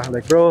time na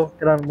like bro,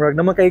 murag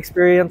naman kay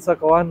experience sa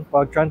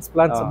pag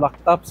transplant sa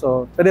blacktop,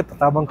 so pwede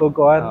patabang ko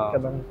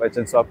kanang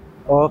engine swap.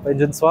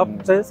 Engine swap.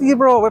 So, sige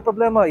bro, may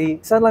problema.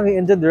 Isa lang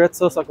yung engine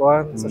diretso sa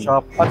sa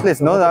shop. At least,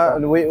 no,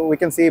 we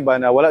can see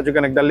ba na wala dyan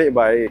ka nagdali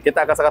ba.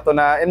 Kita ka sa kato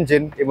na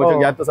engine, imo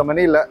dyan gato sa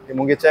Manila,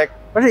 imong gi-check.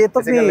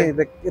 Actually,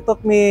 it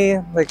took me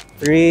like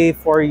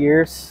 3-4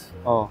 years.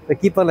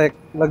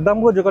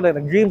 Nagdamgo dyan ko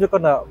nag-dream dyan ko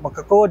na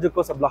makakuha dyan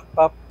ko sa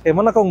blacktop. Kaya mo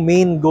na kong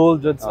main goal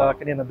dyan sa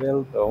kanina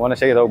build. So, mo na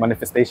siya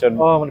manifestation.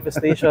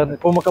 Manifestation.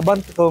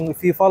 If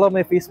you follow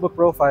my Facebook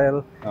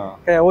profile,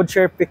 kaya I would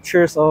share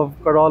pictures of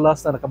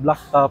Corollas na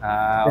naka-blacktop.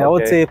 Kaya I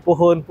would say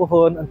puhon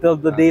until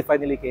the day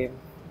finally came.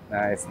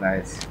 Nice.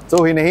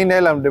 So,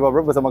 hinahinay lang, di ba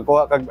bro? Basta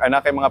magkuha kag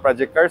anak kay mga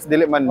project cars,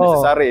 dili man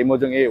necessary imo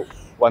dyan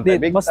one time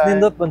big time. Mas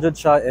nindot man dyan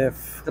siya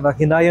if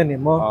hinayon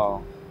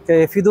mo.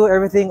 Kaya if you do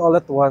everything all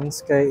at once,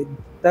 kaya it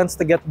tends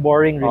to get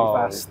boring really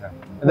fast.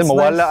 And then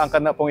mawala ang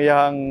kana pong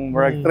iyang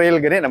murag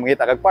trail gani na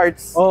mangita kag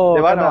parts. Di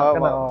ba?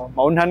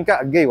 Maunhan ka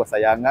agay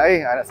wasaya nga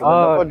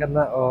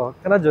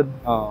kana jud.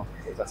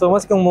 So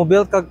mas kung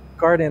mo-build kag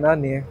car ni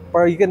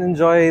para you can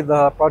enjoy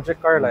the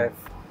project car life.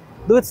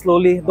 Do it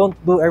slowly, don't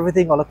do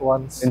everything all at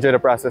once. Enjoy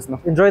the process,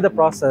 no? Enjoy the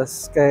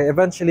process kay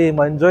eventually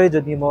ma-enjoy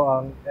jud nimo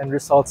ang end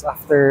results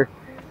after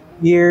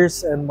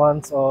years and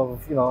months of,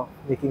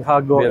 making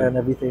hago and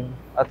everything.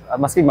 At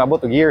maski mabot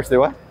og years, di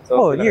ba?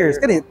 So,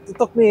 years. It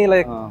took me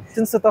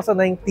since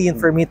 2019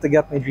 for me to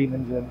get my dream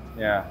engine.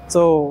 Yeah.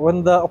 So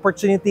when the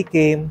opportunity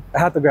came, I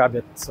had to grab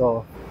it.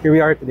 So here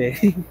we are today.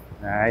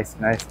 Nice.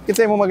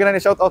 Kinsa mo magana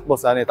ni shoutout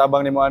boss ani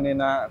tabang nimo ani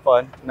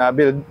na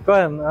build.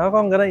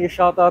 Akong gana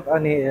i-shoutout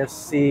ani is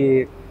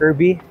si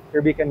Kirby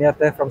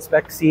Cañete from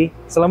Spec-c.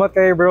 Salamat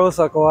kay bro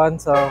sa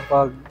sa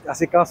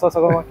pag-asikaso sa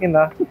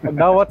makina.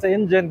 Pagdawat sa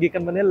engine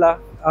gikan Manila.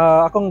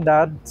 Akong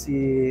dad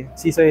si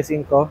Sisoy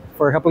 5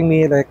 for helping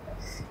me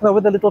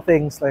with the little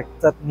things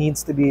that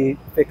needs to be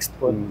fixed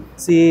po.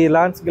 Si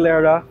Lance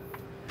Galera.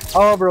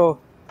 Bro,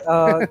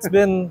 it's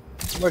been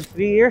 3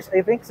 years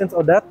I think since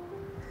Odette.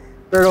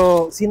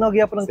 Pero sinag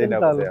yapon ng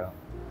tintal.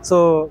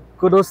 So,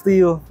 kudos to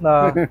you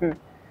na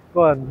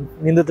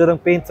nindot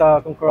ng paint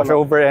sa akong Corolla.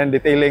 Over and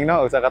detailing,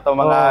 no? Sa kato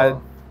mga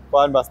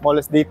kuan ba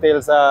smallest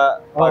detail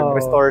sa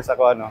pag-restore sa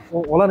kuan no.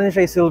 Wala na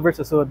siya silver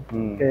susod.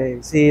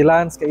 Okay, si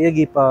Lance kay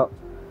igi pa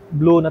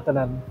blue na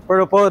tanan.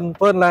 Pero pon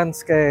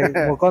Lance kay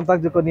mo contact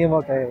jud ko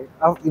nimo kay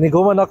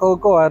iniguman ako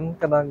kuan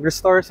kanang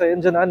restore sa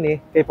engine ani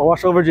kay pa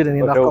wash over jud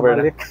ni nako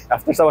balik.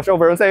 After sa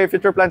washover, unsay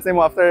future plans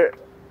nimo after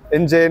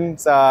engine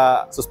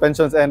sa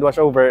suspensions and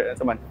washover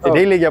sa man?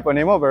 Daily gyapon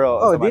nimo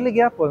pero daily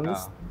gyapon.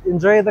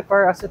 Enjoy the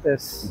car as it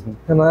is.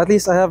 And at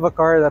least I have a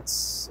car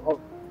that's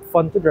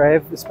fun to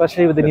drive,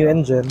 especially with the new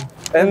engine.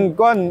 And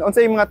kuan,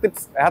 unsay mga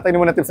tips? Hatag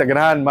nimo na tips sa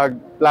ganahan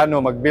magplano,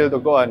 mag-build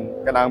og kuan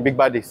kanang big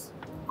bodies.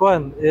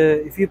 Kuan,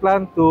 if you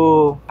plan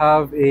to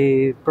have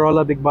a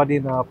Corolla big body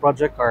na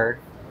project car,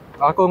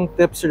 akong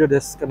tips jud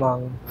is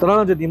kanang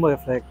tanang jud nimo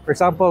reflect. For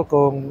example,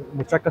 kung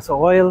mo-check ka sa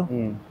oil,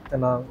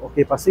 kanang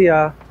okay pa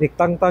siya,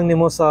 niktangtang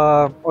nimo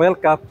sa oil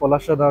cap, wala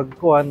siya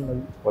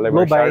nagkuan,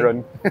 blow by.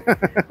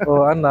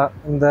 O ana,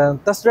 and then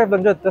test drive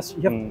lang jud.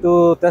 You have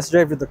to test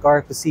drive with the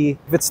car to see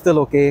if it's still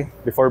okay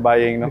before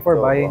buying, no?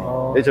 Before buying.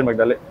 Diyan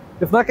magdali.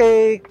 If na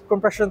kay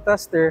compression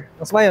tester,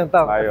 mas mayon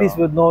ta. At least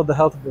would know the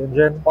health of the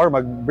engine. Or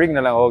mag-bring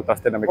na lang og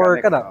trusted na mechanic.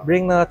 Or kana,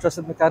 bring na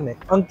trusted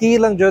mechanic. Ang key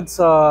lang jud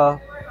sa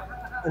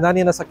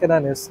inani na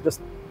sakyanan is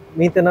just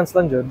maintenance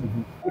lang jud.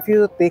 If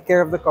you take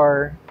care of the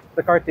car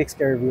takes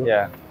care of you.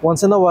 Yeah.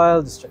 Once in a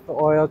while, just check the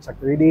oil, check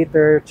the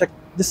radiator,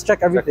 just check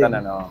everything. Check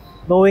na, no?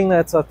 Knowing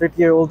that it's a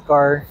 30-year-old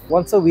car,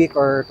 once a week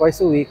or twice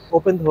a week,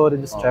 open the hood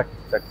and just check.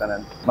 Check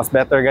na. Mas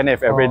better gani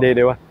if every day,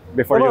 di ba?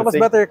 Before you mas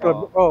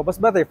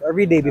better if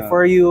every day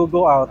before you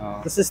go out.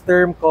 This is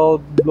term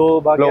called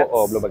blow baguettes.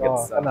 Blow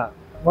baguettes.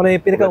 Ano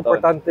yung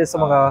pinaka-importante sa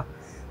mga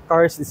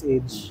cars this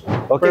age.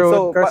 Okay,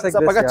 pero so sa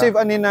pag-achieve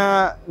ani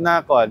na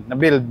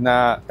build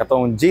na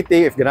katong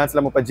GT, if ganahan sila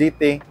mo pa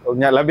GT, og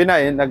nya labi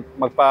na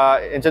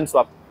magpa engine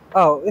swap.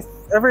 If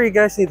ever you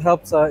guys need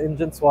help sa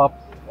engine swap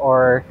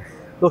or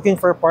looking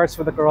for parts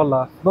for the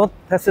Corolla, don't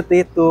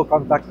hesitate to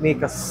contact me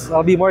because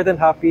I'll be more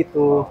than happy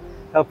to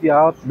help you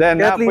out.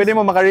 Then pwede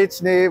mo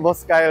maka-reach ni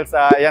Boss Kyle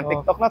sa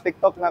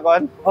TikTok na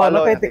kon.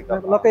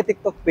 Look at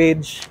TikTok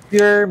page.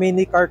 Pure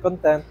mainly car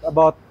content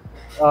about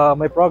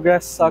my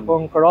progress sa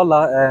akong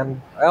Corolla,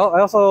 and I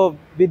also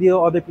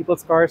video other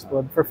people's cars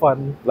for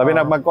fun. Labi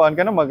na magkuhan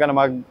ka no,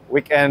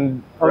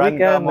 mag-weekend run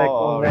ka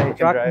mo, like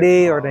track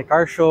day or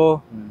car show.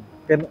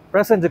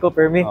 Present ko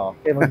permi.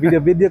 Kaya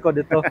mag-video ko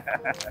dito.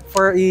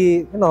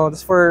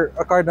 Just for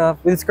a car na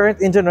with its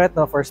current engine right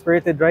now for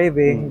spirited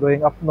driving,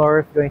 going up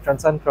north, going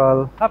Trans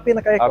Central. Happy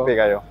na kayo. Happy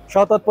kayo.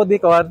 Shoutout po ni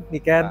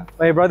Ken.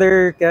 My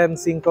brother Ken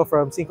Cinco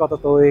from Cinco Auto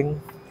Towing.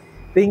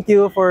 Thank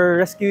you for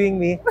rescuing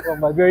me.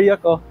 Mag-bury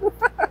ako.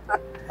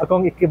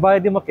 Akong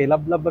ikibayad mo kay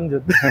lablab lang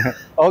jud.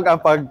 Og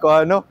ang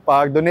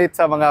pag-donate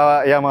sa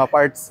mga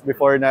parts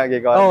before na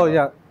gigawa.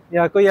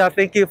 Yeah, kuya,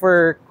 thank you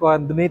for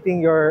donating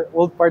your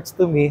old parts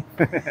to me.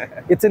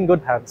 It's in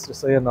good hands,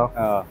 just so you know.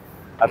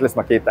 At least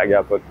makita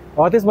gyapon.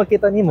 At least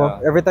makita nimo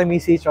every time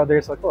we see each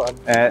other sa kuan.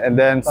 And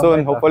then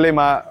soon, hopefully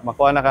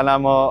makuha na ka na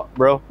mo,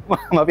 bro.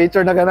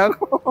 Ma-feature na ka na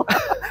ko.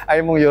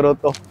 Ay mong Euro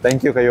to.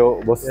 Thank you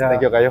kayo, boss. Yeah.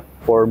 Thank you kayo.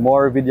 For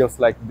more videos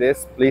like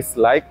this, please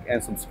like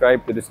and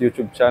subscribe to this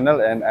YouTube channel,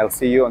 and I'll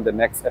see you on the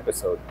next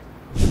episode.